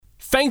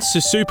Thanks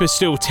to Super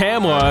Still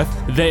Tamworth,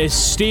 there's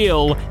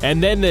Steel,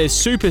 and then there's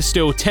Super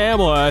Still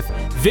Tamworth.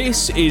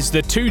 This is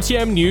the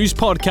 2TM News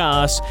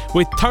Podcast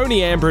with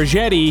Toni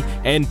Ambrogetti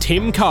and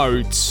Tim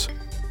Coates.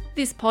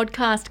 This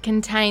podcast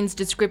contains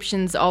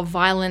descriptions of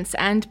violence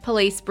and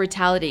police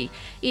brutality.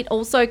 It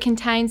also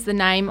contains the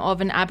name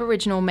of an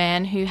Aboriginal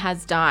man who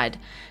has died.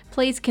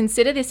 Please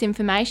consider this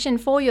information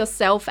for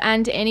yourself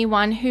and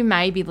anyone who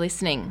may be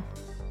listening.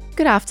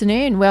 Good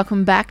afternoon.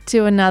 Welcome back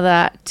to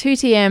another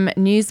 2TM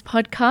News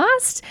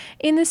Podcast.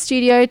 In the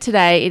studio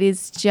today, it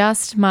is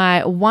just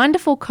my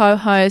wonderful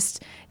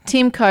co-host,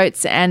 Tim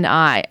Coates and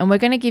I, and we're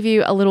going to give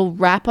you a little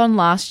wrap on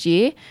last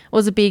year. It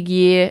was a big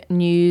year,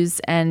 news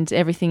and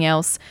everything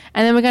else.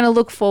 And then we're going to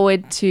look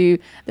forward to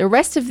the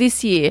rest of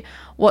this year,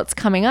 what's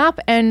coming up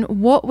and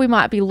what we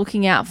might be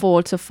looking out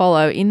for to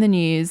follow in the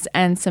news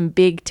and some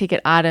big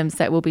ticket items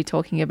that we'll be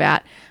talking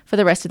about for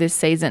the rest of this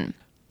season.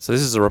 So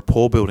this is a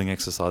rapport building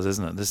exercise,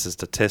 isn't it? This is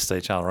to test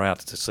each other out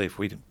to see if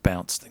we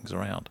bounce things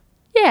around.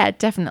 Yeah,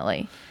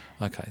 definitely.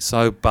 Okay,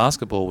 so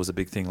basketball was a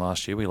big thing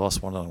last year. We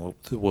lost one of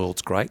the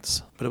world's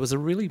greats, but it was a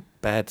really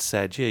bad,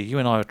 sad year. You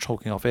and I were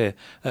talking off air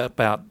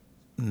about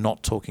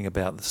not talking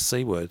about the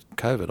C word,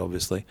 COVID,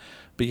 obviously,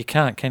 but you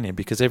can't, can you?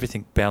 Because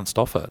everything bounced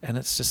off it, and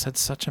it's just had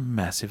such a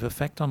massive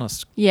effect on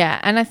us.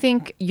 Yeah, and I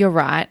think you're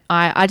right.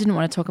 I didn't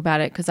want to talk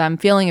about it because I'm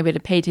feeling a bit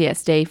of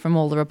PTSD from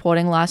all the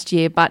reporting last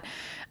year, but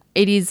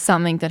it is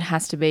something that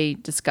has to be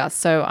discussed.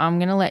 So I'm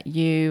going to let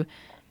you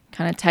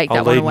kind of take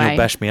that one away. You'll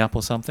bash me up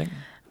or something?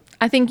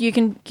 I think you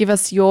can give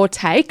us your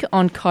take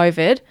on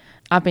COVID.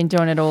 I've been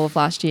doing it all of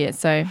last year,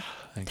 so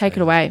take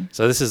it away.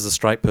 So this is the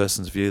straight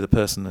person's view, the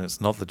person that's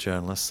not the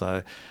journalist.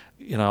 So,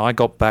 you know, I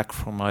got back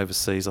from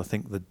overseas, I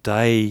think the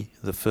day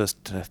the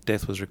first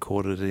death was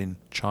recorded in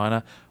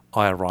China,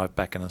 I arrived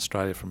back in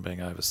Australia from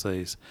being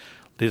overseas.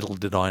 Little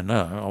did I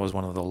know, I was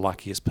one of the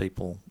luckiest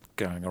people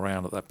going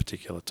around at that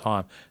particular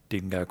time,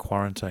 didn't go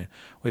quarantine.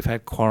 We've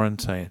had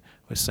quarantine.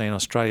 We've seen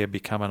Australia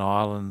become an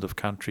island of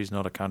countries,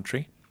 not a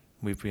country.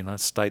 We've been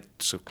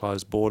states have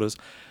closed borders.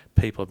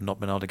 People have not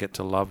been able to get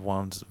to loved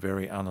ones.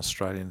 Very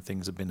un-Australian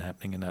things have been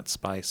happening in that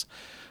space.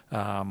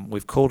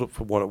 We've called it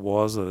for what it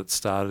was, that it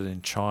started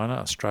in China.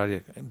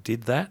 Australia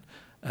did that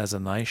as a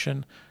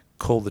nation,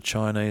 called the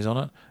Chinese on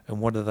it. And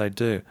what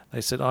do?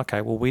 They said, okay,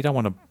 well, we don't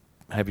want to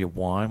have your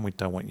wine. We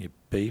don't want your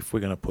beef.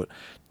 We're going to put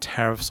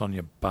tariffs on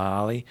your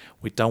barley.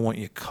 We don't want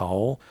your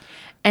coal.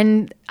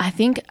 And I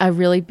think a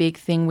really big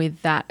thing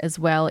with that as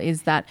well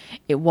is that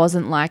it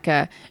wasn't like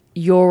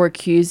you're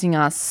accusing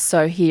us,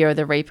 so here are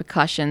the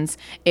repercussions.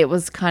 It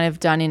was kind of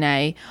done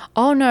in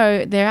oh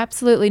no, they're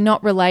absolutely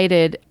not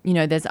related. You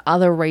know, there's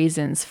other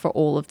reasons for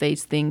all of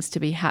these things to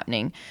be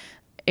happening.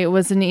 It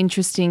was an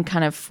interesting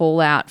kind of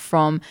fallout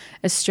from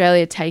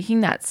Australia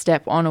taking that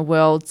step on a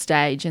world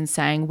stage and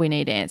saying we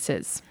need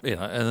answers. You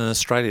know, and then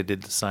Australia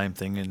did the same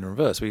thing in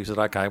reverse. We said,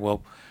 okay,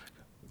 well,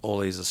 all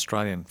these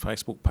Australian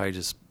Facebook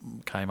pages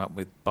came up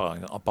with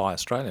buy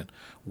Australian.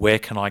 Where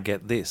can I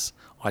get this?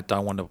 I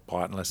don't want to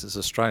buy it unless it's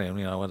Australian.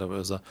 You know, whether it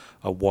was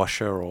a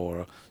washer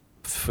or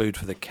food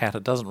for the cat,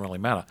 it doesn't really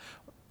matter.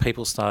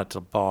 People started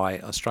to buy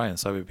Australian,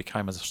 so we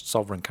became a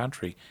sovereign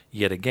country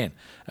yet again.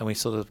 And we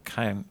sort of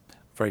came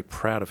very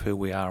proud of who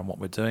we are and what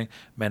we're doing.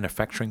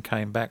 Manufacturing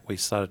came back. We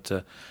started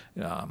to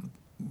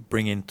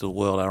bring into the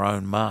world our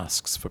own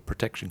masks for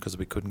protection because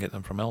we couldn't get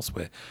them from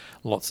elsewhere.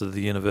 Lots of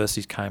the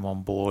universities came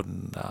on board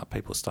and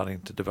people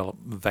starting to develop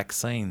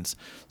vaccines.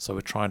 So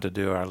we're trying to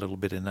do our little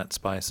bit in that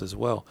space as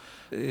well.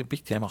 It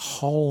became a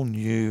whole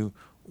new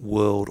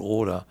world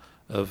order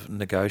of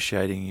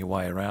negotiating your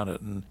way around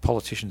it, and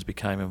politicians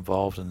became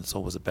involved, and it's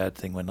always a bad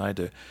thing when they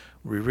do.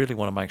 We really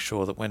want to make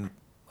sure that when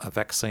a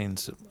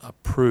vaccine's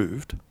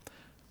approved,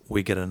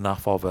 we get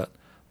enough of it,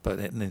 but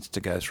it needs to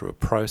go through a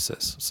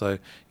process. So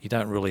you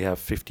don't really have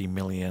 50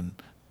 million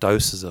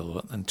doses of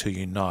it until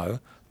you know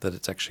that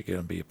it's actually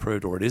going to be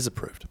approved or it is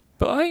approved.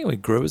 But I think we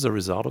grew as a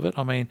result of it.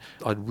 I mean,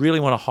 I really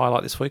want to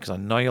highlight this week because I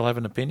know you'll have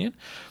an opinion,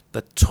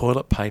 the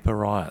toilet paper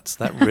riots.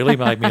 That really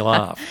made me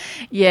laugh.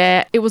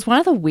 Yeah, it was one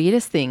of the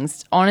weirdest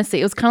things.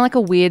 Honestly, it was kind of like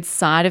a weird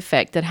side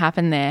effect that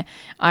happened there.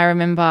 I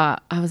remember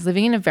I was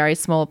living in a very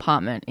small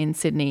apartment in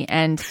Sydney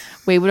and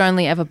we would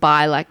only ever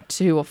buy like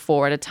 2 or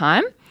 4 at a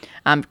time.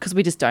 Because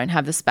we just don't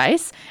have the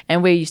space.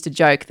 And we used to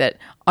joke that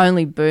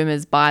only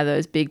boomers buy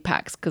those big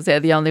packs because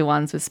they're the only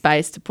ones with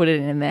space to put it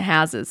in their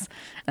houses.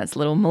 That's a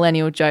little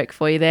millennial joke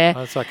for you there.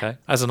 That's okay.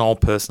 As an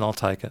old person, I'll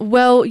take it.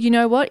 Well, you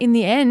know what? In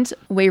the end,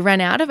 we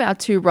ran out of our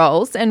 2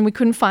 rolls and we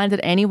couldn't find it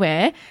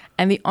anywhere.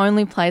 And the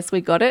only place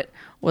we got it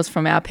was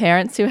from our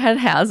parents who had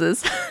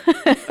houses.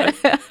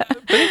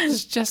 But it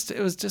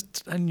was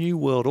just a new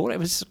world order. It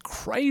was just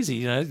crazy,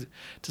 you know,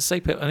 to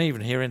see people, and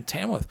even here in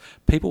Tamworth,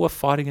 people were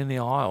fighting in the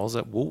aisles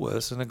at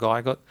Woolworths and a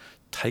guy got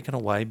taken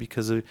away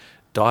because of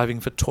diving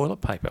for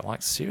toilet paper.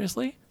 Like,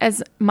 seriously?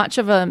 As much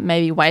of a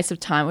maybe waste of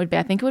time would be,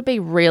 I think it would be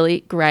a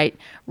really great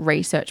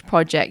research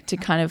project to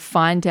kind of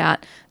find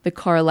out the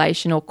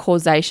correlation or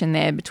causation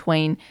there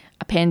between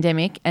a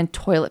pandemic and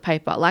toilet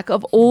paper. Like,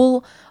 of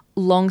all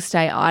long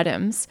stay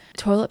items,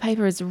 toilet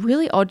paper is a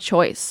really odd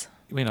choice.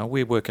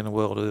 we work in a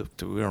world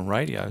we're on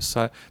radio,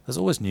 so there's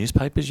always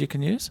newspapers you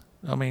can use.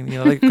 I mean,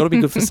 they've got to be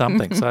good for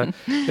something. So,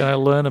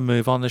 learn and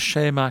move on. The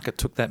share market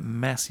took that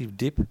massive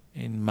dip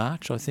in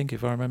March, I think,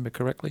 if I remember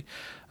correctly.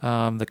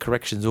 The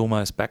correction's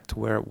almost back to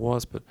where it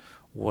was, but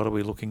what are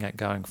we looking at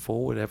going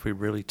forward? Have we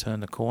really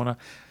turned the corner?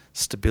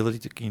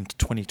 Stability into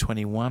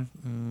 2021,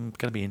 going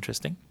to be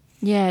interesting.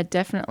 Yeah,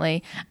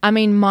 definitely. I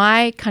mean,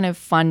 my kind of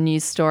fun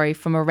news story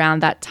from around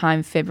that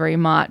time, February,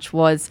 March,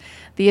 was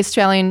the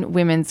Australian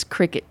women's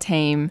cricket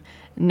team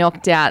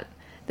knocked out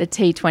the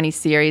T20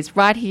 series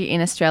right here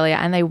in Australia,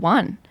 and they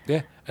won.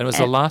 Yeah, and it was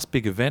the last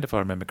big event, if I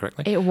remember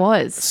correctly. It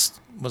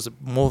was. Was it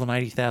more than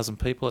 80,000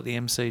 people at the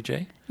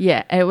MCG?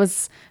 Yeah, it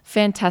was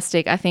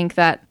fantastic. I think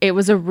that it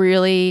was a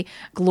really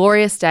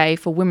glorious day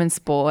for women's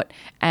sport,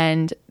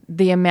 and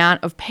the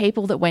amount of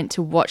people that went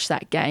to watch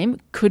that game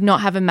could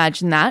not have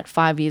imagined that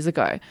 5 years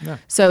ago. No.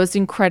 So it was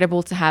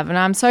incredible to have. And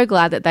I'm so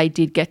glad that they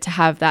did get to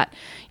have that,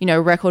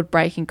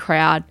 record-breaking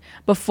crowd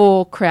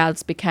before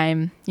crowds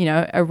became,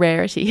 a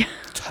rarity.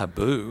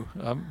 Taboo.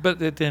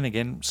 But then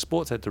again,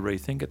 sports had to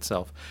rethink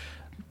itself.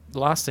 The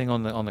last thing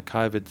on the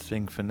COVID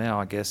thing for now,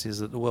 I guess,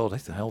 is that the World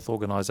Health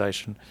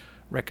Organization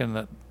reckon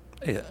that,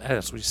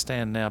 as we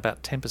stand now,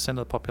 about 10% of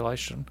the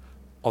population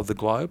of the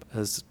globe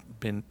has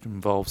been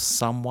involved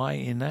some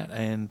way in that,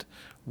 and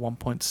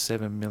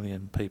 1.7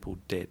 million people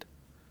dead.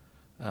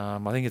 I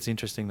think it's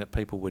interesting that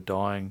people were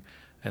dying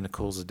and the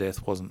cause of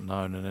death wasn't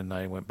known, and then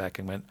they went back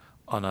and went,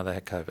 oh no, they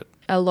had COVID.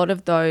 A lot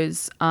of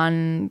those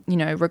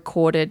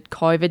recorded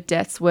COVID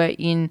deaths were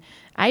in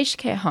aged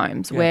care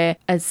homes, where,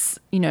 as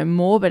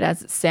morbid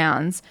as it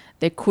sounds,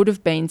 there could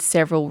have been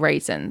several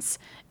reasons.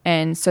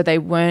 And so they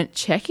weren't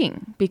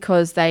checking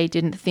because they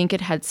didn't think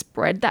it had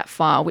spread that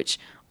far, which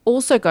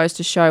also goes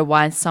to show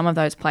why some of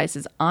those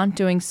places aren't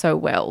doing so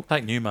well.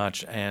 Take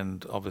Newmarch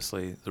and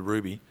obviously the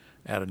Ruby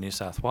out of New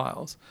South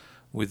Wales,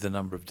 with the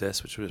number of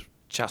deaths, which was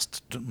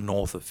just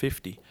north of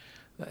 50.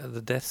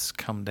 The deaths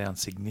come down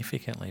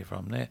significantly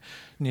from there.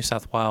 New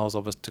South Wales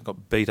obviously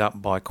got beat up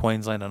by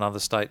Queensland and other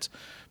states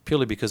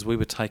purely because we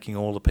were taking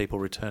all the people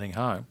returning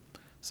home.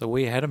 So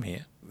we had them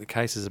here. The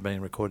cases have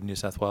been recorded in New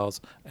South Wales,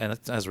 and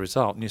as a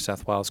result, New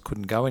South Wales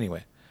couldn't go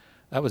anywhere.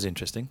 That was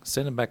interesting.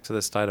 Send them back to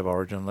the state of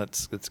origin.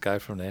 Let's go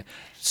from there.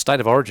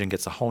 State of origin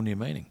gets a whole new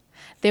meaning.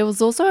 There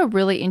was also a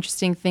really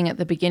interesting thing at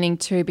the beginning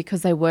too,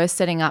 because they were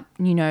setting up,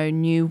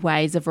 new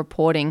ways of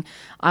reporting.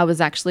 I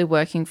was actually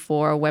working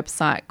for a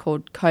website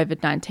called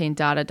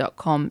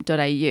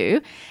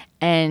covid19data.com.au,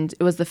 and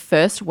it was the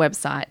first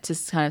website to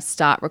kind of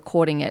start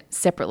recording it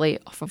separately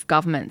off of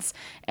governments.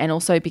 And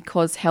also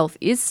because health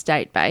is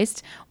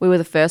state-based, we were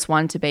the first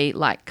one to be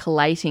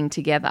collating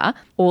together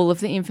all of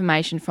the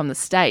information from the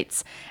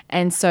states.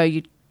 And so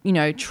you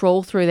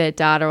trawl through their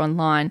data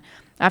online.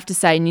 I have to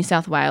say New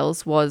South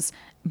Wales was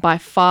by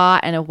far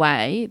and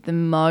away the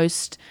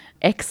most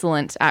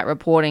excellent at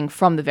reporting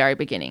from the very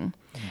beginning.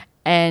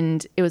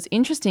 And it was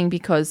interesting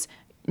because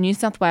New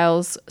South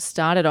Wales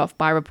started off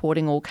by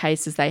reporting all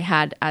cases they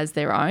had as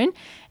their own,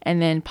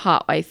 and then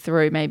partway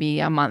through,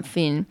 maybe a month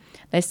in,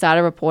 they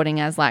started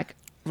reporting as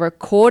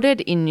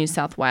recorded in New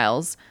South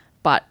Wales,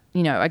 but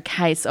a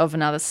case of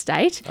another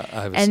state.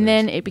 And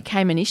then it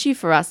became an issue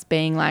for us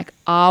being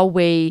are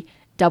we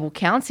double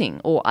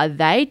counting, or are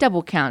they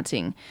double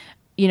counting?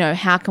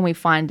 How can we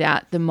find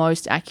out the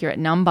most accurate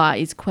number?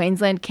 Is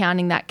Queensland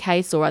counting that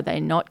case, or are they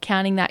not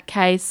counting that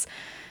case?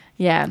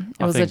 Yeah,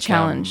 it was a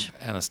challenge.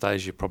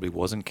 Anastasia probably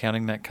wasn't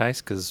counting that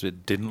case because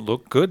it didn't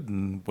look good,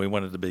 and we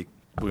wanted to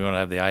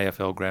have the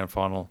AFL grand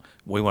final.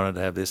 We wanted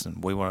to have this,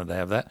 and we wanted to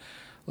have that.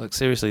 Look,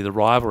 seriously, the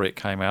rivalry that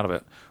came out of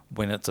it,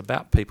 when it's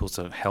about people's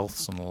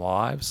healths and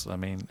lives. I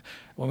mean,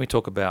 when we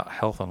talk about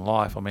health and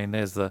life, I mean,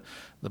 there's the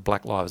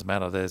Black Lives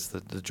Matter, there's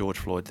the George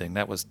Floyd thing.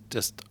 That was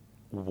just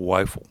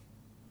woeful.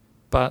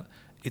 But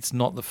it's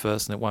not the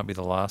first, and it won't be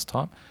the last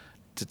time.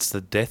 It's the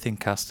death in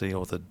custody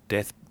or the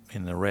death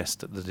in the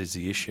arrest that is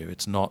the issue.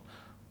 It's not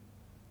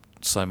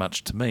so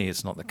much, to me,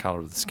 it's not the colour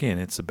of the skin.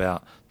 It's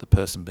about the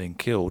person being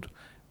killed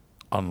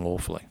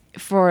unlawfully.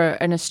 For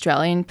an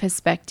Australian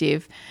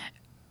perspective,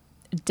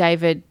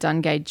 David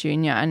Dungay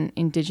Jr., an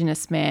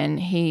Indigenous man,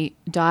 he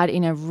died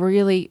in a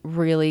really,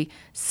 really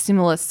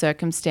similar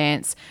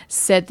circumstance,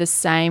 said the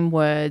same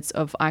words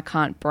of "I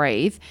can't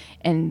breathe."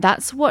 And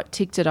that's what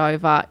ticked it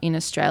over in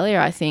Australia,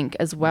 I think,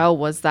 as well,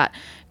 was that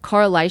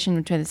correlation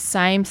between the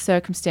same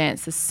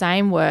circumstance, the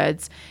same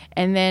words.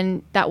 And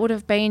then that would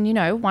have been,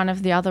 one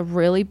of the other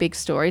really big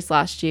stories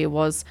last year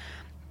was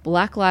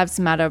Black Lives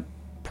Matter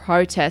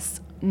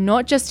protests,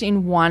 not just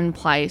in one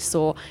place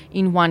or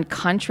in one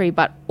country,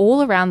 but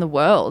all around the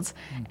world.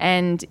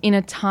 And in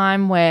a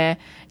time where,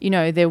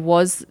 there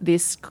was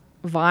this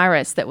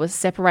virus that was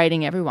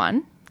separating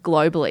everyone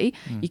globally.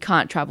 You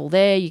can't travel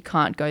there, you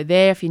can't go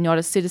there. If you're not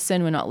a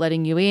citizen, we're not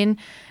letting you in.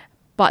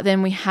 But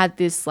then we had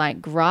this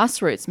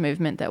grassroots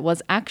movement that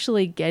was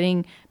actually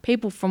getting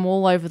people from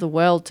all over the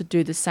world to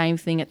do the same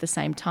thing at the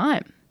same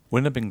time.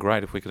 Wouldn't it have been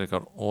great if we could have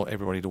got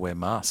everybody to wear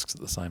masks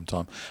at the same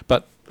time?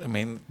 But, I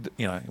mean,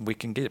 we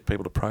can get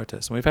people to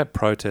protest. And we've had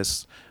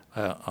protests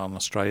on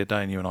Australia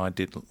Day, and you and I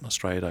did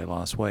Australia Day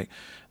last week.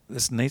 There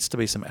needs to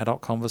be some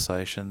adult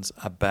conversations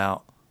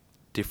about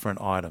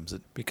different items,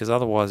 because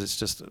otherwise it's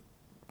just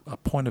a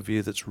point of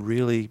view that's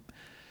really,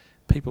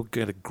 people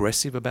get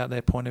aggressive about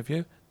their point of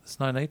view. There's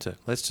no need to.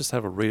 Let's just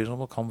have a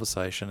reasonable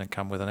conversation and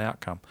come with an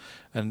outcome.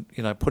 And,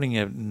 putting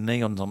your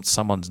knee on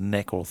someone's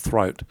neck or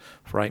throat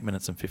for 8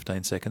 minutes and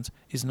 15 seconds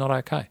is not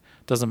okay.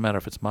 Doesn't matter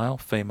if it's male,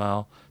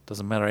 female,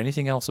 doesn't matter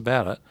anything else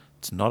about it.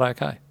 It's not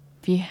okay.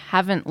 If you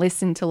haven't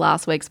listened to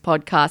last week's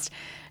podcast,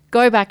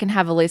 go back and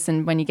have a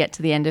listen when you get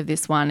to the end of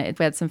this one.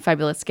 We had some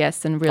fabulous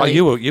guests and really...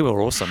 Oh, you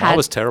were awesome. I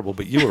was terrible,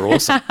 but you were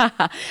awesome.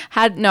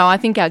 I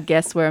think our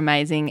guests were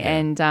amazing. Yeah.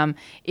 And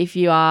if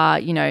you are,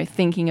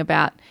 thinking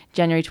about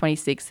January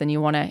 26th and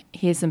you want to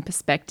hear some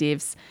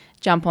perspectives,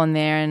 jump on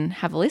there and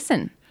have a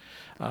listen.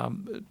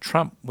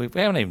 Trump, we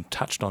haven't even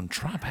touched on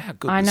Trump. How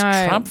good was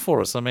Trump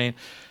for us? I mean,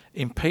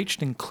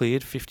 impeached and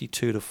cleared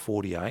 52 to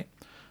 48.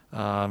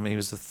 He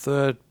was the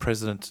third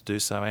president to do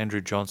so.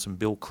 Andrew Johnson,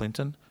 Bill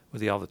Clinton were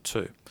the other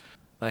two.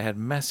 They had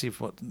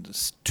massive,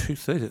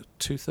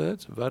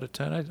 two-thirds voter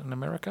turnout in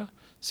America,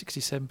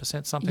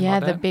 67%, something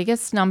like that. Yeah, the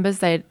biggest numbers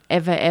they'd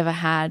ever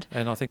had.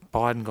 And I think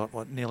Biden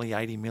got, nearly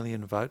 80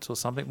 million votes or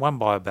something, won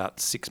by about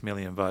 6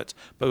 million votes,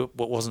 but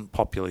wasn't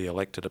popularly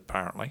elected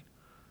apparently.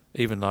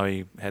 Even though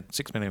he had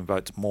 6 million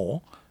votes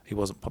more, he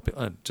wasn't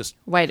popular.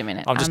 Wait a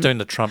minute. I'm just doing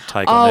the Trump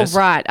take on this. Oh,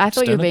 right. I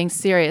thought you were being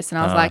serious, and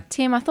I was like,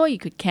 Tim, I thought you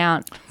could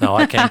count. No,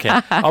 I can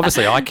count.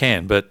 Obviously, I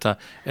can, but and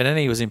then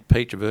he was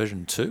impeached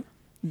version 2.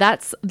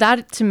 That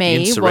to me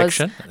was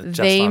the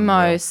unreal.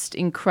 most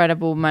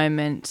incredible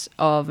moment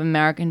of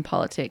American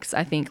politics,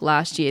 I think,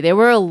 last year. There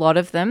were a lot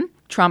of them.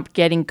 Trump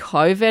getting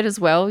COVID as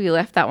well. You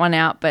left that one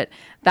out, but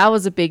that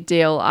was a big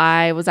deal.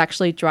 I was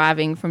actually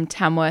driving from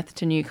Tamworth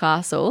to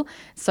Newcastle,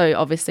 so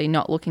obviously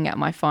not looking at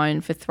my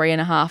phone for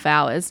 3.5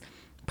 hours.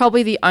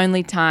 Probably the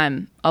only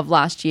time of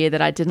last year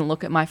that I didn't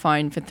look at my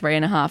phone for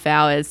 3.5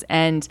 hours.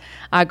 And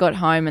I got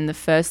home and the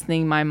first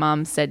thing my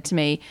mum said to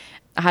me,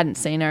 I hadn't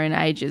seen her in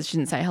ages. She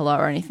didn't say hello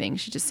or anything.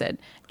 She just said,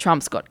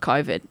 Trump's got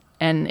COVID.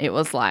 And it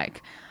was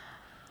like,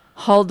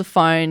 hold the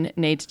phone,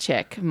 need to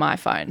check my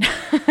phone.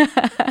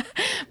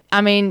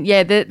 I mean,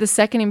 yeah, the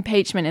second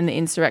impeachment and the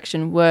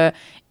insurrection were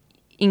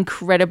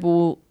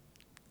incredible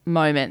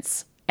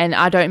moments. And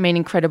I don't mean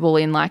incredible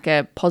in like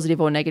a positive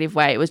or negative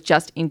way. It was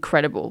just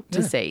incredible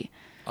to see.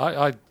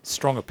 I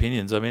strong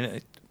opinions. I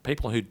mean,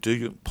 people who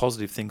do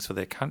positive things for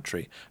their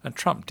country, and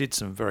Trump did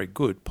some very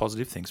good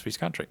positive things for his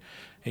country.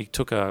 He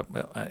took an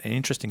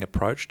interesting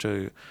approach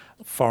to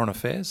foreign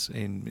affairs,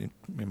 in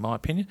my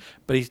opinion,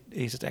 but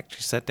he's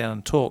actually sat down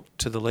and talked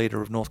to the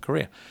leader of North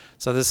Korea.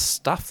 So there's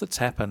stuff that's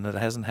happened that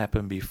hasn't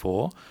happened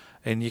before,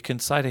 and you can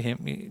say to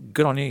him,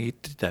 good on you, you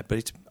did that, but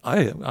his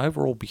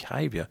overall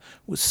behaviour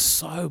was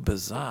so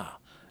bizarre.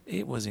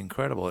 It was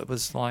incredible. It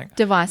was like...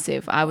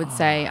 divisive, I would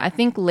say. I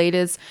think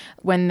leaders,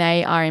 when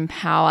they are in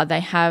power, they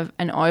have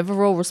an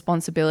overall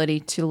responsibility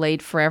to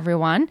lead for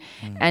everyone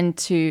and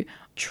to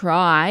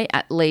try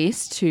at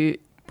least to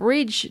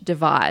bridge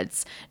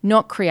divides,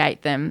 not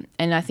create them.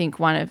 And I think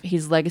one of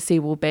his legacy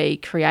will be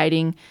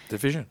creating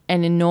division,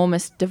 an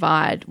enormous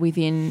divide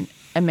within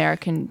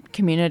American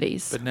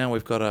communities. But now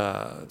we've got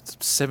a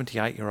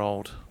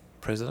 78-year-old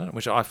president,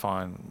 which I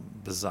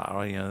find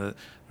bizarre.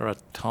 There are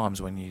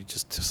times when you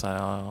just say,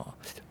 oh,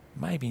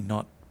 maybe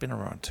not been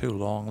around too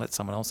long, let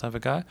someone else have a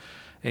go.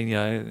 And,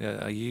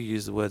 you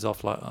use the words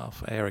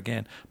off air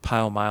again,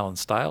 pale, male and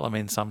stale. I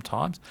mean,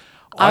 sometimes.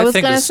 I was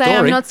going to say,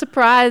 I'm not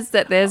surprised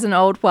that there's an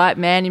old white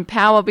man in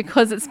power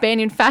because it's been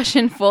in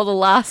fashion for the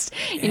last,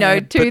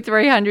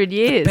 200-300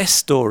 years. The best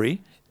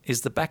story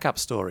is the backup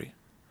story.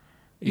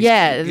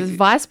 The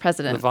vice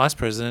president. The vice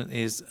president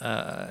is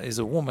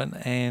a woman,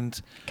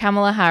 and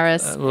Kamala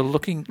Harris.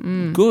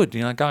 Looking good,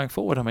 going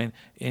forward. I mean,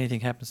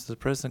 anything happens to the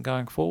president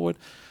going forward,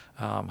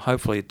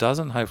 hopefully it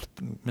doesn't.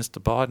 Hopefully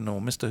Mr. Biden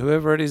or Mr.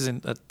 whoever it is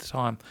at the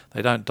time,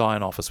 they don't die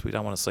in office. We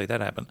don't want to see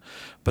that happen.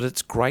 But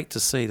it's great to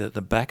see that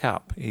the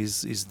backup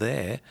is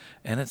there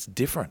and it's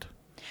different.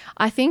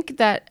 I think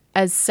that,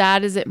 as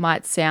sad as it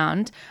might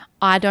sound,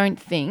 I don't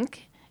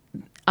think,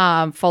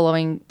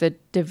 following the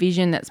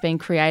division that's been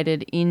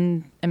created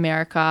in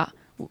America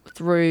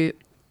through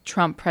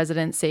Trump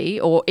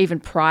presidency, or even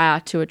prior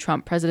to a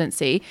Trump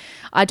presidency,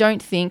 I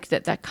don't think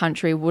that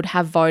country would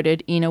have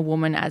voted in a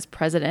woman as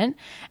president.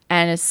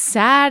 And as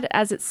sad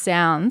as it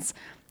sounds,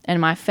 and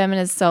my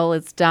feminist soul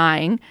is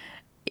dying,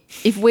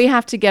 if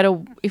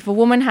a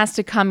woman has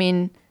to come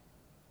in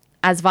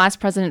as vice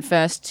president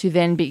first to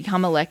then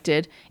become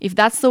elected, if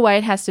that's the way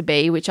it has to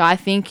be, which I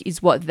think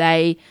is what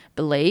they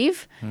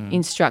believe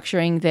in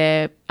structuring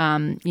their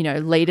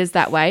leaders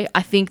that way,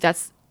 I think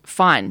that's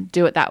fine.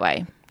 Do it that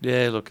way.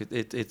 Yeah, look,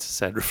 it's a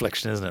sad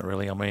reflection, isn't it,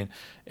 really? I mean,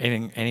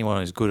 anyone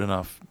who's good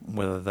enough,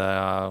 whether they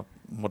are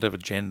whatever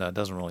gender, it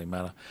doesn't really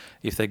matter.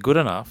 If they're good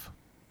enough,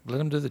 let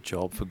them do the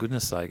job, for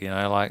goodness sake,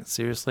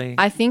 seriously.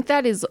 I think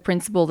that is a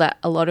principle that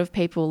a lot of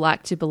people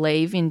like to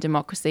believe in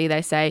democracy.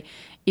 They say,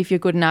 if you're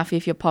good enough,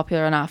 if you're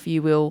popular enough,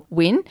 you will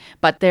win.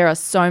 But there are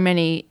so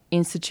many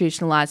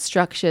institutionalized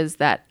structures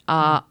that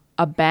are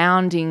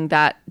abounding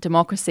that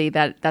democracy,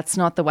 that's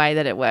not the way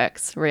that it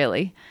works,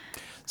 really.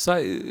 So,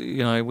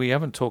 we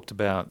haven't talked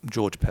about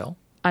George Pell.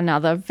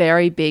 Another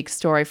very big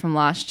story from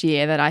last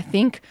year that I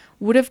think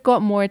would have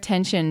got more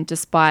attention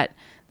despite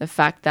the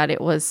fact that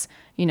it was,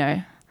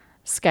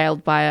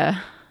 scaled by a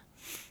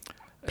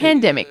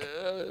pandemic.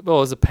 Well,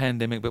 it was a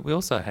pandemic, but we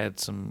also had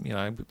some,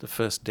 the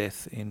first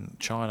death in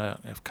China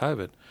of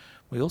COVID.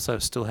 We also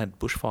still had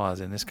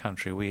bushfires in this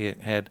country. We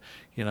had,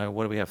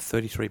 what do we have,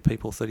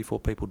 34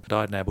 people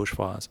died in our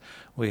bushfires.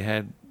 We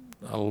had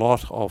a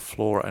lot of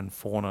flora and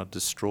fauna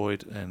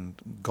destroyed and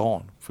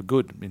gone for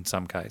good in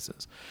some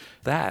cases.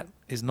 That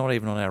is not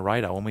even on our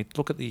radar. When we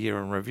look at the year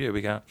in review,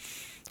 we go,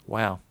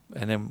 wow.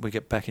 And then we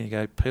get back and you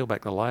go, peel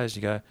back the layers,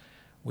 you go,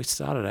 we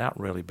started out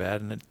really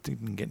bad and it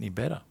didn't get any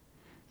better.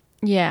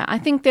 Yeah, I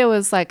think there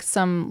was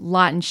some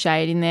light and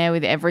shade in there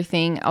with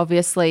everything.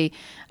 Obviously,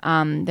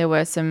 there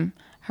were some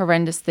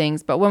horrendous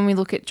things. But when we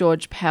look at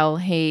George Pell,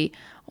 he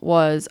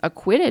was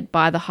acquitted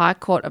by the High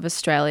Court of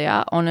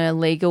Australia on a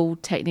legal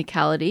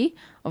technicality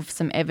of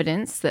some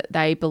evidence that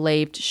they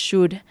believed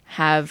should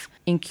have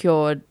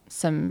incurred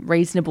some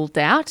reasonable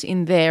doubt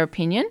in their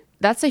opinion.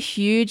 That's a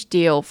huge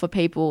deal for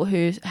people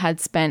who had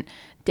spent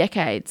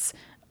decades,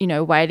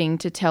 waiting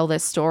to tell their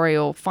story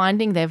or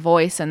finding their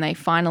voice, and they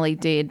finally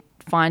did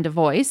find a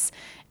voice.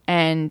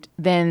 And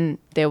then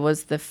there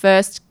was the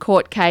first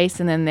court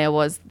case, and then there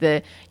was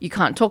the you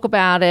can't talk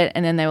about it,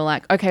 and then they were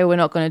like, okay, we're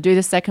not going to do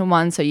the second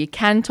one, so you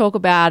can talk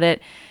about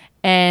it.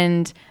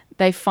 And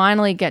they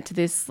finally get to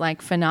this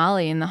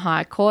finale in the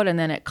High Court, and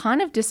then it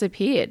kind of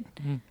disappeared.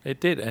 It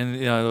did, and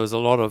there was a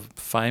lot of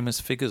famous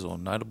figures or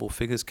notable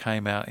figures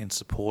came out in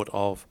support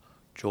of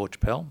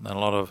George Pell, and a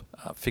lot of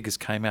figures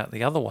came out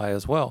the other way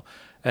as well.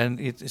 And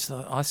it's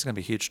going to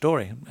be a huge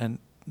story, and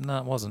no,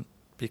 it wasn't,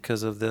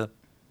 because of the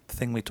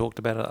thing we talked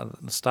about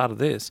at the start of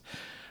this.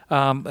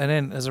 And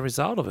then as a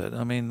result of it,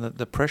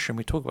 the pressure, and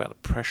we talk about the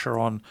pressure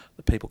on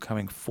the people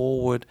coming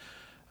forward.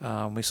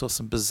 We saw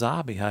some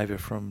bizarre behaviour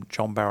from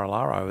John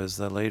Barilaro as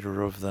the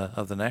leader of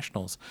the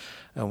Nationals,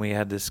 and we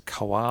had this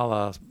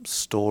koala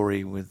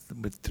story with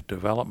the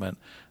development,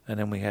 and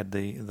then we had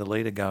the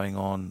leader going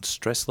on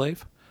stress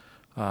leave.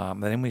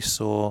 And then we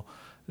saw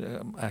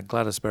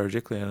Gladys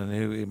Berejiklian,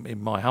 who,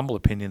 in my humble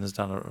opinion, has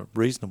done a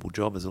reasonable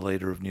job as a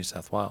leader of New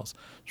South Wales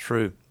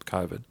through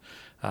COVID.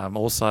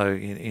 Also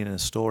in a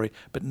story,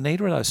 but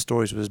neither of those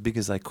stories were as big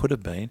as they could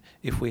have been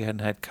if we hadn't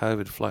had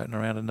COVID floating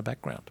around in the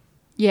background.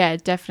 Yeah,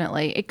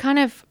 definitely.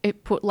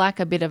 It put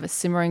a bit of a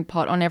simmering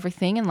pot on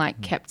everything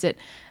and kept it,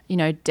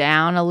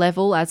 down a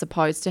level as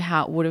opposed to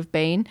how it would have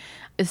been.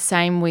 The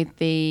same with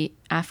the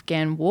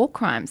Afghan war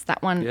crimes.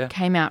 That one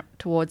came out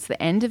towards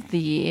the end of the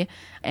year,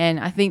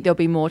 and I think there'll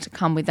be more to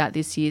come with that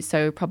this year.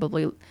 So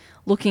probably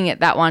looking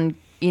at that one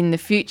in the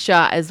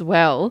future as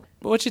well.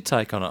 What's your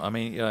take on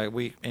it?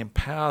 We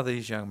empower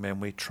these young men,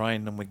 we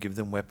train them, we give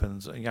them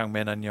weapons, young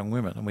men and young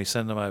women, and we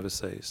send them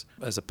overseas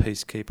as a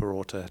peacekeeper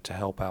or to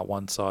help out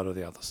one side or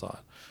the other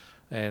side.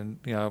 And,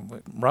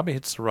 rubber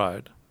hits the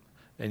road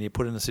and you're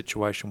put in a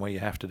situation where you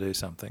have to do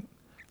something.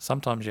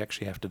 Sometimes you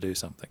actually have to do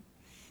something.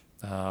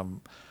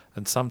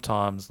 And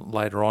sometimes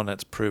later on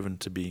it's proven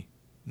to be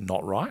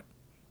not right,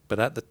 but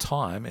at the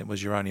time it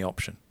was your only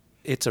option.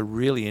 It's a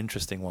really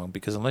interesting one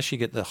because unless you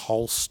get the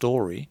whole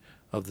story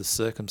of the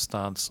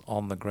circumstance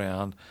on the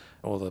ground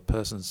or the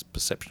person's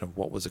perception of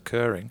what was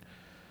occurring,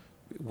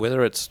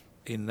 whether it's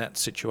in that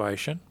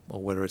situation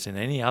or whether it's in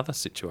any other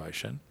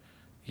situation,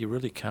 you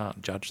really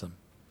can't judge them.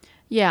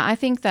 Yeah, I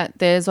think that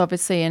there's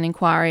obviously an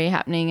inquiry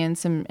happening and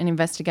an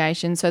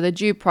investigation. So the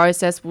due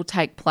process will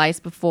take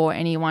place before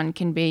anyone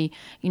can be,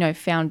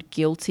 found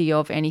guilty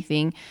of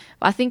anything.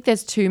 But I think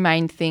there's two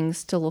main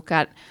things to look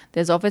at.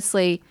 There's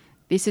obviously,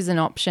 this is an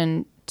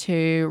option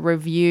to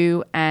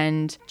review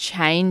and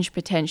change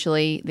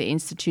potentially the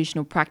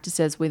institutional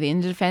practices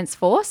within the Defence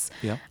Force.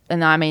 Yeah.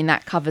 And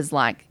that covers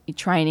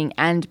training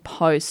and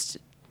post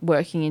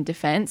working in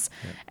defence.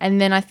 Yeah. And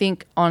then I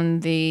think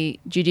on the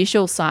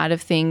judicial side of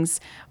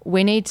things,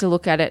 we need to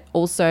look at it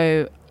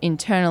also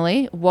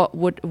internally. What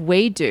would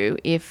we do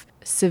if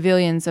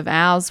civilians of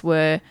ours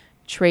were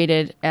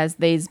treated as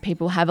these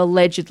people have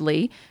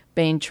allegedly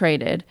been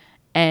treated?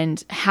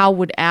 And how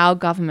would our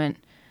government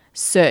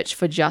search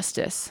for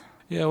justice?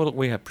 Yeah, well, look,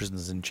 we have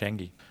prisoners in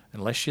Changi.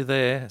 Unless you're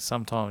there,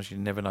 sometimes you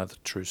never know the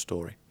true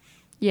story.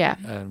 Yeah.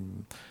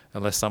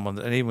 Unless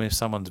and even if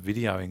someone's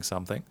videoing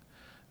something,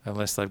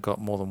 unless they've got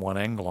more than one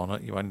angle on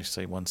it, you only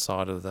see one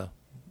side of the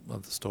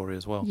story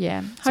as well.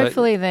 Yeah.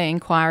 Hopefully the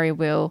inquiry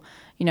will,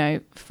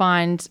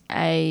 find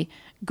a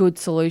good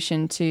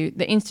solution to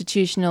the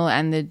institutional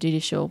and the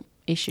judicial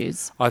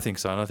issues. I think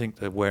so, and I think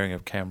the wearing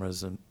of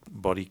cameras and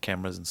body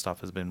cameras and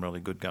stuff has been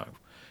really good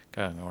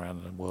going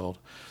around the world.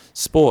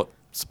 Sport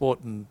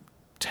and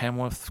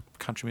Tamworth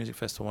Country Music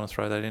Festival, I want to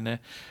throw that in there.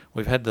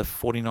 We've had the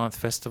 49th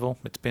festival.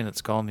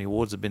 It's gone. The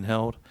awards have been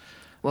held.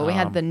 Well, we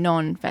had the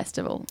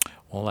non-festival.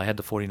 Well, they had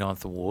the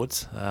 49th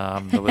awards.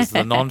 There was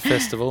the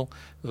non-festival.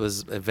 There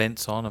was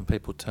events on and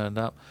people turned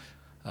up.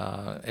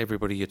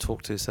 Everybody you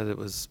talked to said it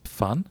was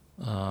fun.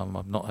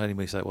 I've not heard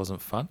anybody say it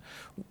wasn't fun.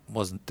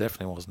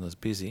 Definitely wasn't as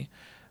busy.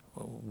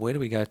 Where do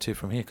we go to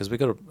from here? Because we've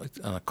got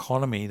an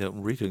economy that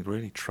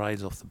really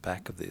trades off the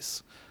back of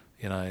this.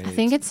 I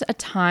think it's a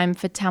time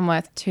for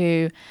Tamworth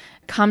to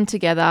come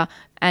together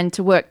and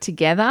to work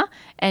together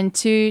and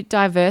to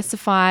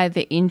diversify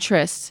the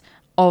interests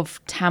of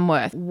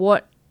Tamworth.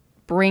 What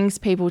brings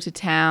people to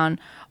town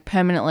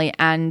permanently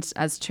and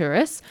as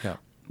tourists? Yeah.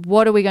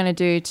 What are we going to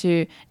do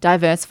to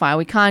diversify?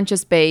 We can't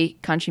just be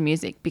country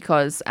music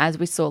because, as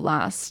we saw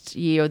last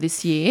year or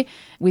this year,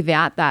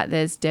 without that,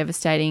 there's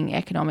devastating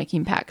economic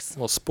impacts.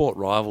 Well, sport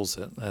rivals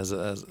it as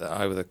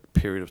over the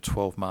period of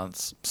 12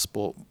 months.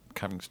 Sport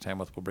coming to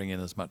Tamworth will bring in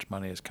as much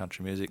money as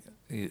country music,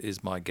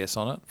 is my guess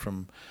on it,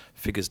 from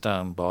figures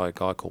done by a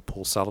guy called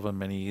Paul Sullivan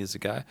many years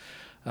ago.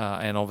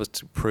 And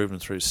obviously proven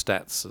through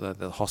stats that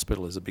the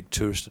hospital is a big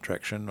tourist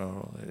attraction,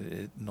 or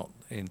not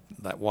in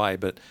that way,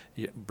 but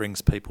it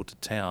brings people to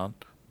town,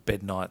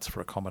 bed nights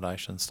for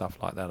accommodation, stuff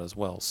like that as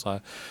well.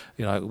 So,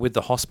 with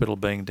the hospital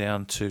being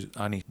down to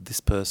only this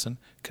person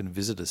can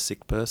visit a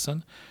sick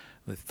person,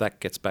 if that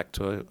gets back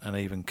to an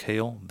even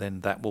keel,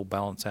 then that will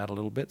balance out a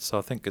little bit. So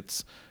I think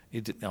it's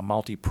a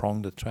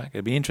multi-pronged attack.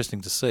 It'd be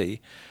interesting to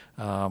see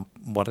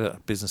what a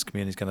business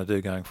community is going to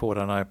do going forward.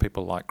 I know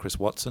people like Chris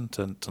Watson,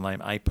 to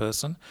name a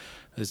person,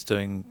 is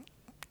doing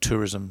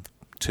tourism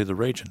to the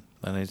region,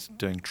 and he's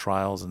doing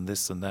trails and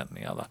this and that and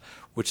the other,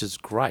 which is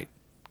great,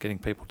 getting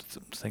people to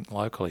think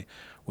locally.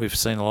 We've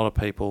seen a lot of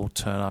people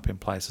turn up in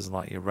places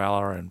like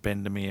Uralla and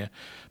Bendemeer,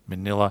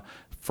 Manila,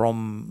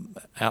 from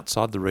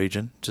outside the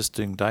region, just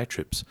doing day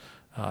trips.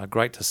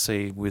 Great to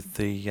see with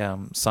the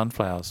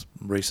sunflowers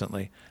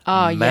recently.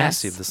 Oh,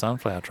 massive, yes. The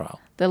sunflower trail.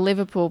 The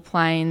Liverpool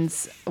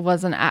Plains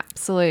was an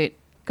absolute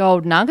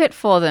gold nugget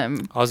for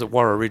them. I was at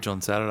Warra Ridge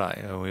on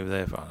Saturday. We were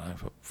there for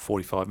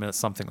 45 minutes,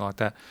 something like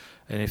that.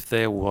 And if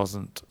there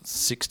wasn't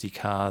 60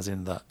 cars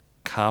in the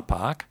car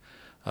park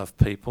of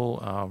people,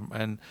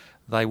 and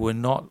they were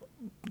not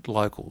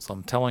locals,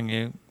 I'm telling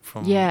you,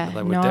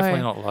 they were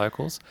definitely not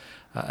locals.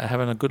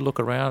 Having a good look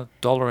around,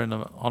 $1 in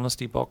an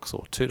honesty box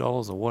or $2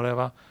 or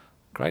whatever,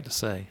 great to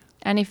see.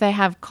 And if they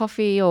have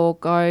coffee or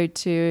go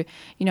to,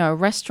 a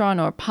restaurant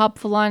or a pub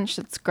for lunch,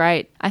 that's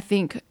great. I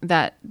think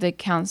that the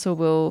council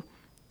will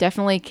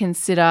definitely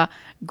consider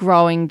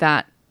growing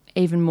that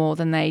even more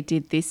than they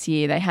did this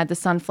year. They had the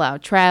sunflower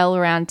trail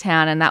around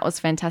town, and that was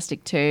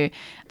fantastic too.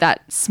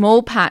 That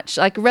small patch,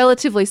 like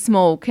relatively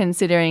small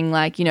considering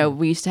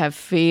we used to have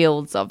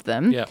fields of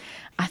them. Yeah.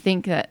 I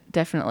think that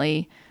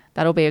definitely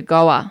that'll be a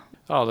goer.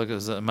 Oh, look, it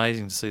was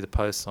amazing to see the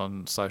posts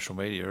on social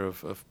media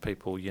of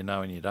people you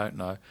know and you don't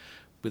know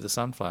with the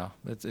sunflower.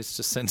 It's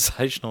just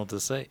sensational to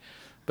see.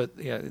 But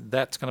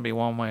that's going to be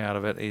one way out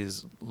of it,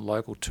 is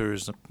local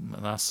tourism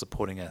and us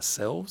supporting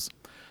ourselves,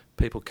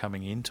 people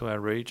coming into our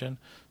region,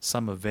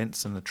 some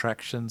events and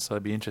attractions. So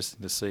it'd be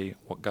interesting to see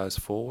what goes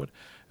forward.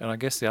 And I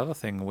guess the other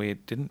thing we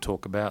didn't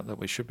talk about that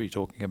we should be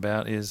talking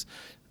about is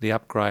the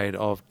upgrade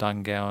of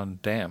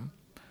Dungowan Dam.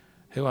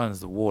 Who owns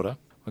the water?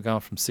 We're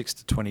going from 6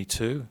 to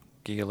 22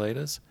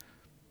 gigalitres.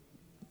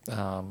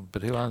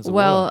 But who owns the water?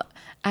 Well,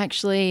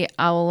 actually,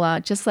 I will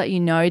just let you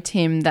know,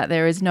 Tim, that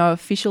there is no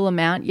official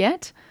amount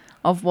yet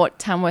of what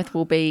Tamworth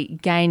will be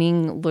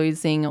gaining,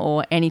 losing,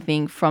 or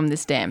anything from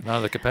this dam.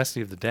 No, the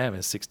capacity of the dam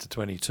is 6 to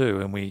 22,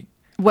 and we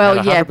had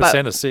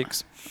 100% of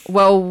 6.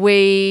 Well,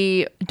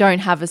 we don't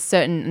have a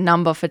certain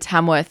number for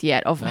Tamworth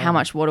yet of how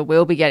much water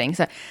we'll be getting.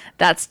 So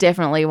that's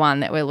definitely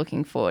one that we're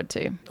looking forward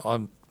to.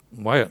 I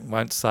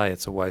won't say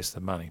it's a waste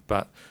of money,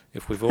 but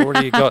if we've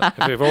already got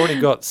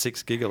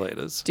 6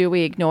 gigalitres, do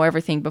we ignore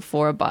everything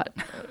before a but?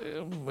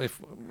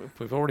 If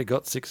we've already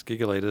got 6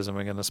 gigalitres and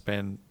we're going to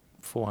spend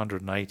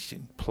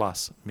 $480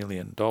 plus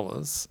million,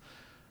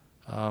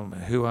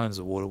 who owns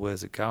the water?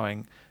 Where's it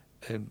going?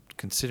 And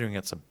considering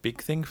it's a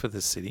big thing for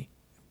this city,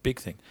 big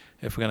thing.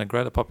 If we're going to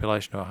grow the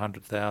population to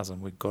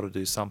 100,000, we've got to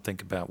do something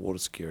about water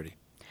security.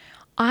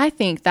 I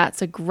think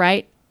that's a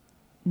great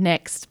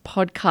next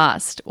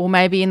podcast, or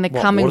maybe in the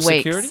coming water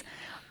weeks. Security?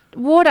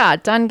 Water,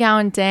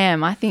 Dungowan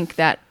Dam. I think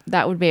that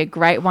would be a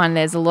great one.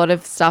 There's a lot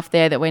of stuff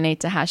there that we need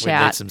to hash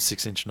out. We need some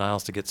 6-inch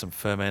nails to get some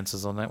firm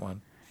answers on that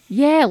one.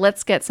 Yeah,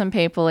 let's get some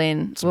people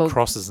in. Some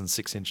crosses and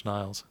 6-inch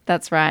nails.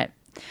 That's right.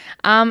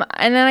 And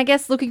then I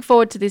guess looking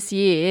forward to this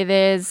year,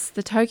 there's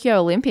the Tokyo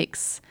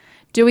Olympics.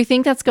 Do we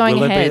think that's going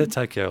ahead? Will it be the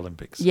Tokyo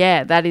Olympics?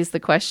 Yeah, that is the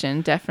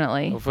question,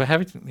 definitely. Well, if we're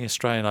having the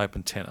Australian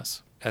Open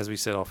tennis, as we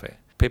said off air,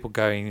 people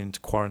going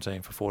into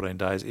quarantine for 14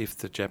 days, if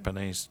the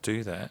Japanese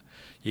do that,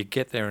 you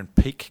get there in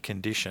peak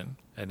condition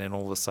and then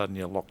all of a sudden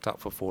you're locked up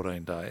for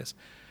 14 days.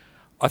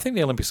 I think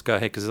the Olympics go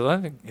ahead because I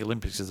don't think the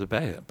Olympics is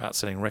about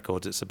setting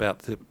records. It's about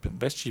the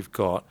best you've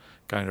got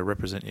going to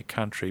represent your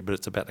country, but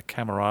it's about the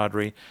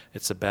camaraderie.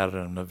 It's about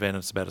an event.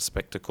 It's about a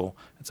spectacle.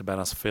 It's about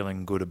us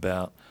feeling good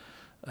about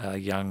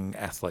young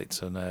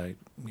athletes and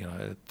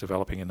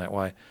developing in that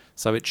way.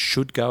 So it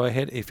should go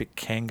ahead if it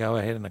can go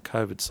ahead in a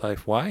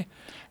COVID-safe way.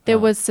 There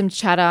was some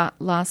chatter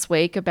last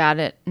week about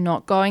it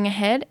not going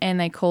ahead, and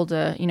they called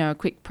a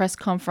quick press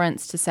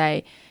conference to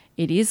say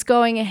It is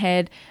going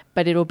ahead,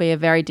 but it'll be a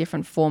very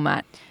different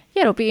format.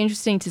 Yeah, it'll be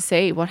interesting to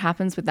see what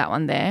happens with that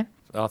one there.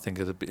 I think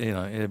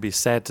it'd be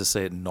sad to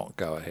see it not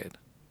go ahead.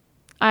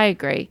 I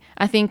agree.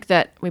 I think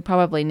that we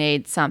probably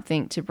need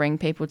something to bring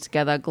people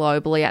together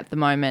globally at the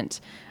moment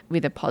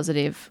with a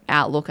positive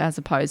outlook, as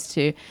opposed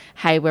to,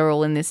 hey, we're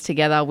all in this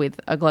together with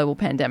a global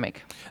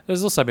pandemic.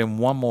 There's also been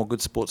one more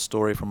good sports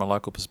story from a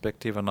local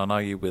perspective, and I know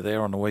you were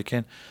there on the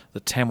weekend. The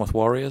Tamworth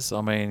Warriors.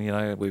 I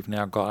mean, we've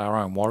now got our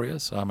own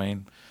Warriors. I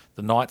mean,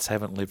 the Knights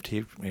haven't lived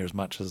here as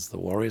much as the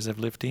Warriors have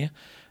lived here.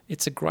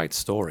 It's a great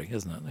story,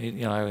 isn't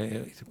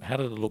it? How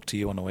did it look to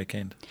you on the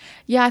weekend?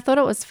 Yeah, I thought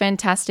it was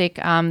fantastic.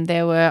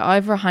 There were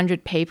over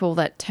 100 people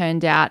that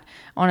turned out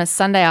on a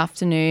Sunday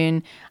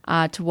afternoon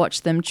to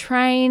watch them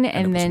train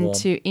and then warm.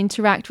 To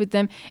interact with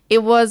them.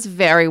 It was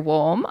very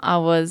warm. I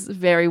was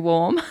very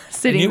warm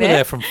sitting there. And you were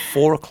there from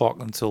 4 o'clock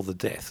until the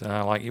death.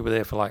 You were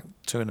there for like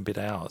 2 and a bit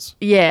hours.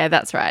 Yeah,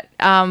 that's right.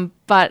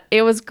 But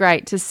it was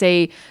great to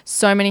see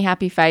so many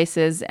happy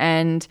faces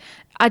and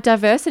a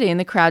diversity in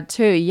the crowd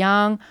too.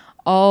 Young,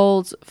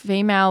 old,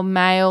 female,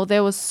 male.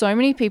 There was so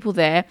many people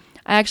there.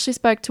 I actually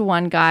spoke to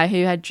one guy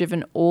who had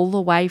driven all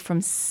the way from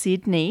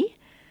Sydney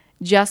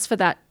just for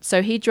that.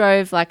 So he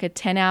drove like a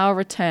 10-hour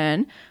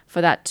return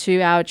for that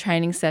 2-hour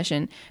training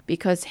session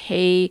because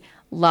he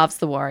loves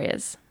the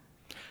Warriors.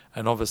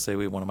 And obviously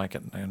we want to make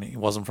it, and he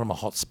wasn't from a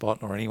hot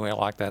spot or anywhere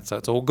like that, so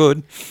it's all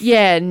good.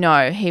 Yeah,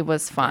 no, he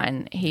was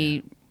fine.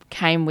 He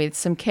came with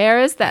some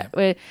carers that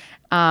were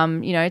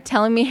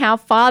telling me how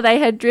far they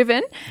had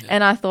driven. Yeah.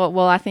 And I thought,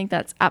 well, I think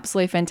that's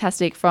absolutely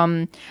fantastic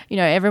from,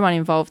 everyone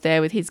involved there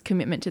with his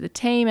commitment to the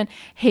team. And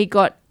he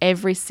got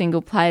every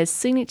single player's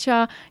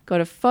signature,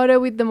 got a photo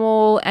with them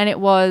all, and it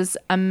was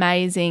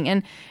amazing.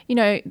 And,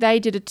 they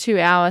did a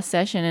 2-hour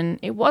session and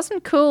it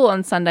wasn't cool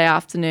on Sunday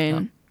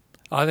afternoon.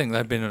 No. I think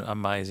they've been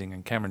amazing.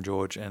 And Cameron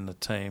George and the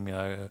team,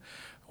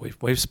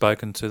 We've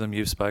spoken to them,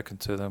 you've spoken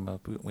to them,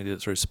 we did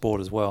it through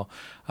sport as well.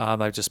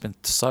 They've just been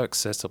so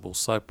accessible,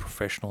 so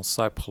professional,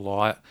 so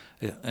polite,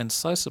 and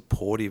so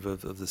supportive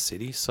of the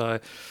city. So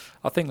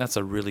I think that's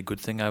a really good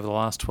thing over the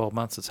last 12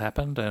 months that's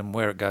happened, and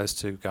where it goes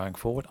to going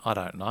forward, I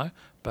don't know.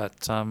 But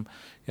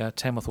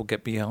Tamworth will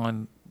get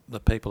behind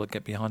the people that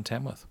get behind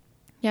Tamworth.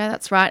 Yeah,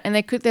 that's right. And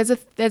there's a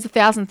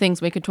thousand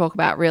things we could talk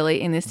about really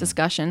in this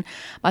discussion.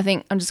 I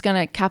think I'm just going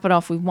to cap it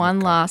off with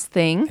one last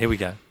thing. Here we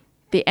go.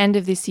 The end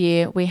of this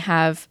year, we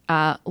have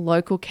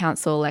local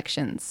council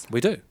elections.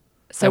 We do.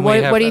 So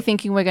what are you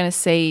thinking we're going to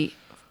see?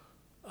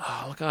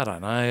 Oh, look, I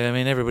don't know. I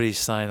mean, everybody's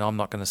saying I'm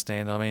not going to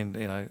stand. I mean,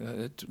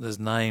 there's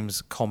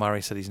names. Col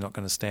Murray said he's not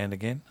going to stand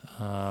again,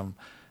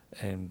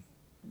 and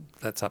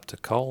that's up to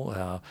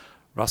Col.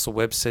 Russell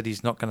Webb said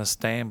he's not going to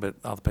stand, but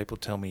other people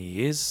tell me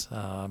he is.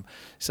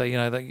 So,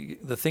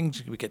 the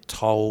things we get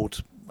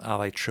told, are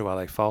they true, are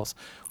they false?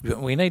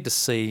 We need to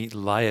see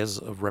layers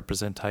of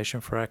representation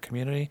for our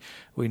community.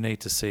 We need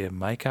to see a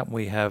makeup.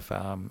 We have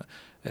an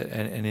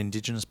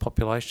Indigenous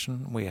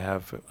population, we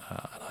have an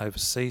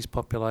overseas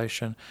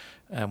population,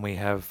 and we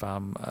have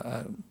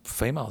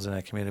females in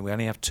our community. We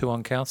only have 2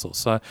 on council.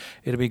 So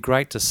it'd be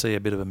great to see a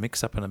bit of a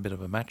mix-up and a bit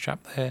of a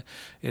match-up there.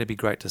 It'd be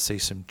great to see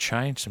some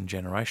change, some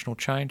generational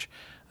change.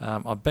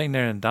 I've been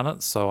there and done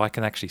it, so I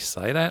can actually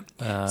say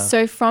that.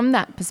 So from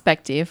that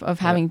perspective of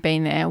having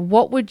been there,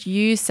 what would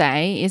you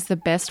say is the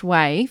best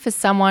way for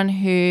someone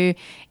who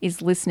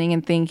is listening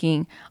and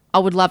thinking, I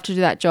would love to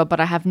do that job,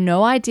 but I have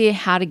no idea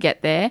how to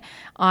get there.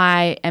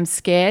 I am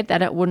scared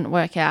that it wouldn't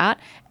work out,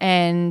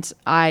 and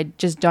I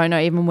just don't know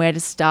even where to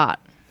start.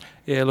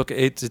 Yeah, look,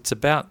 it's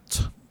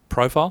about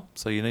profile.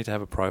 So you need to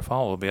have a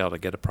profile or be able to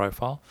get a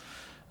profile.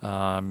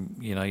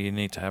 You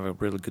need to have a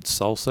really good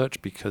soul search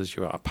because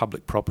you're a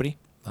public property.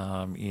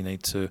 You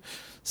need to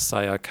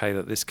say, okay,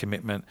 that this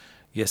commitment,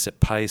 yes, it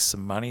pays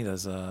some money.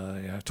 There's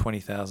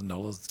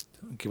 $20,000,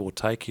 give or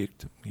take. You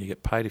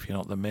get paid if you're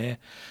not the mayor.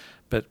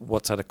 But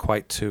what's that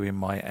equate to in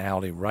my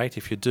hourly rate?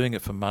 If you're doing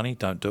it for money,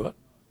 don't do it.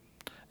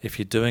 If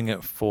you're doing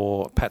it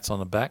for pats on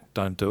the back,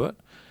 don't do it.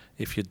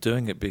 If you're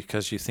doing it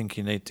because you think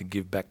you need to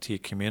give back to your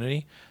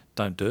community,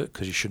 don't do it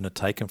because you shouldn't have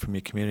taken from your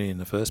community in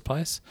the first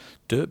place.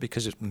 Do it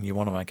because you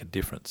want to make a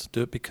difference.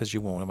 Do it because you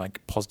want to make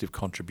a positive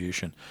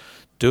contribution.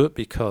 Do it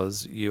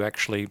because you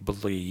actually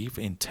believe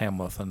in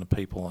Tamworth and the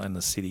people and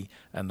the city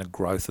and the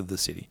growth of the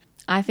city.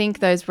 I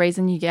think those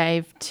reasons you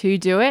gave to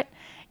do it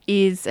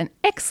is an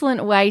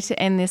excellent way to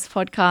end this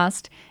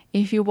podcast.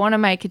 If you want to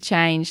make a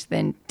change,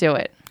 then do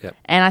it. Yep.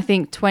 And I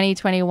think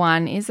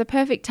 2021 is the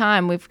perfect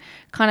time. We've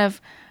kind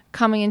of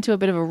coming into a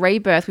bit of a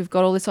rebirth. We've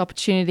got all this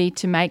opportunity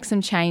to make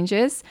some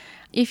changes.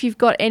 If you've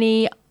got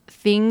any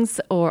things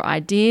or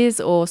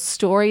ideas or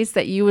stories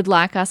that you would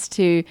like us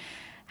to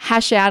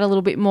hash out a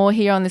little bit more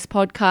here on this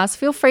podcast,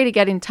 feel free to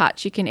get in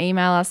touch. You can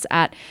email us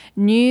at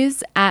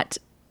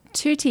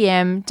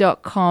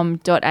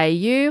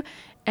news@2tm.com.au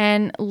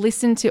and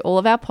listen to all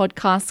of our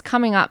podcasts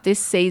coming up this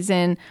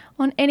season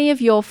on any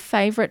of your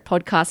favourite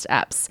podcast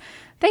apps.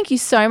 Thank you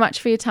so much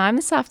for your time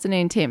this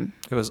afternoon, Tim.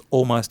 It was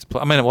almost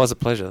it was a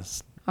pleasure.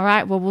 All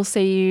right, well, we'll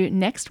see you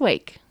next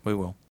week. We will.